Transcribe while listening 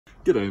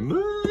G'day,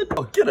 mate.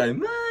 Oh, g'day,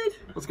 mate.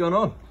 What's going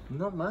on?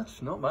 Not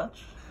much, not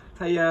much.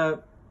 Hey,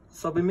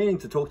 so I've been meaning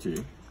to talk to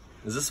you.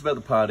 Is this about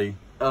the party?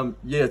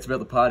 Yeah, it's about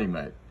the party,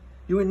 mate.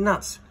 You went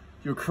nuts.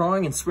 You were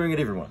crying and swearing at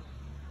everyone.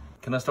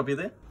 Can I stop you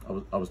there?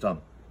 I was done.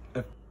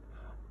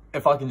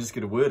 If I can just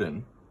get a word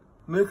in.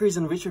 Mercury's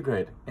in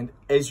retrograde, and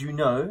as you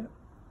know,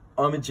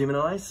 I'm a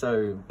Gemini,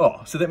 so...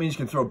 Oh, so that means you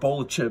can throw a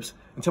bowl of chips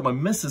and tell my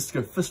missus to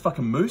go fist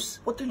fucking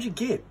moose? What don't you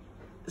get?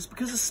 It's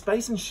because of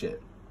space and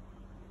shit.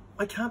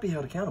 I can't be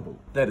held accountable.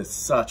 That is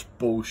such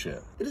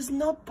bullshit. It is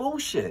not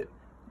bullshit.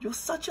 You're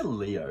such a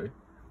Leo.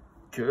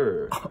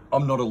 Grr.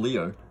 I'm not a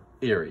Leo.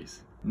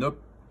 Aries. Nope.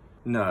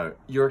 No,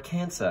 you're a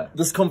Cancer.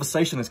 This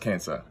conversation is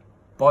Cancer.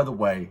 By the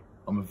way,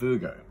 I'm a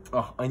Virgo.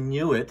 Oh, I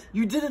knew it.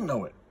 You didn't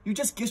know it. You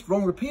just guessed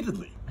wrong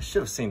repeatedly. I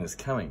should have seen this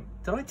coming.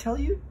 Did I tell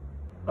you?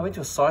 I went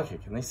to a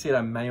psychic and they said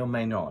I may or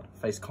may not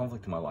face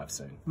conflict in my life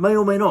soon. May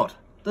or may not.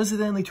 Those are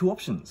the only two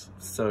options.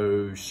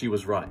 So she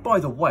was right. By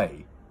the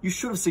way, you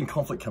should have seen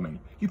conflict coming.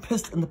 You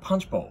pissed in the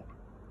punch bowl.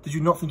 Did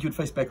you not think you'd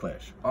face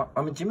backlash?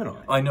 I'm a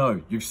Gemini. I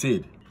know, you've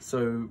said.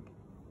 So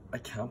I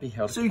can't be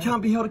held accountable. So you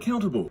can't be held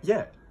accountable?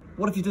 Yeah.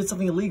 What if you did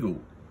something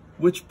illegal?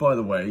 Which, by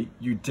the way,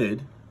 you did.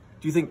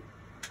 Do you think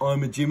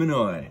I'm a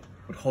Gemini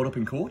would hold up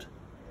in court?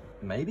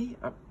 Maybe?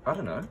 I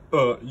don't know.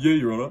 Yeah,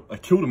 Your Honor. I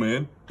killed a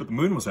man, but the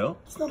moon was out.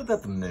 It's not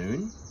about the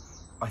moon,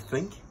 I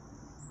think.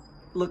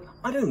 Look,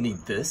 I don't need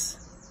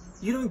this.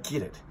 You don't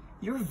get it.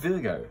 You're a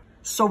Virgo.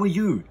 So are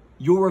you.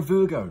 You're a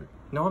Virgo.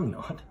 No, I'm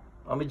not.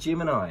 I'm a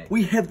Gemini.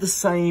 We have the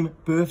same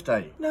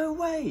birthday. No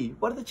way.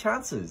 What are the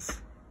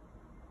chances?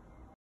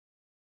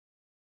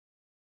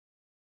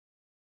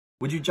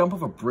 Would you jump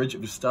off a bridge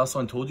if your star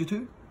sign told you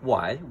to?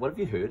 Why? What have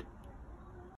you heard?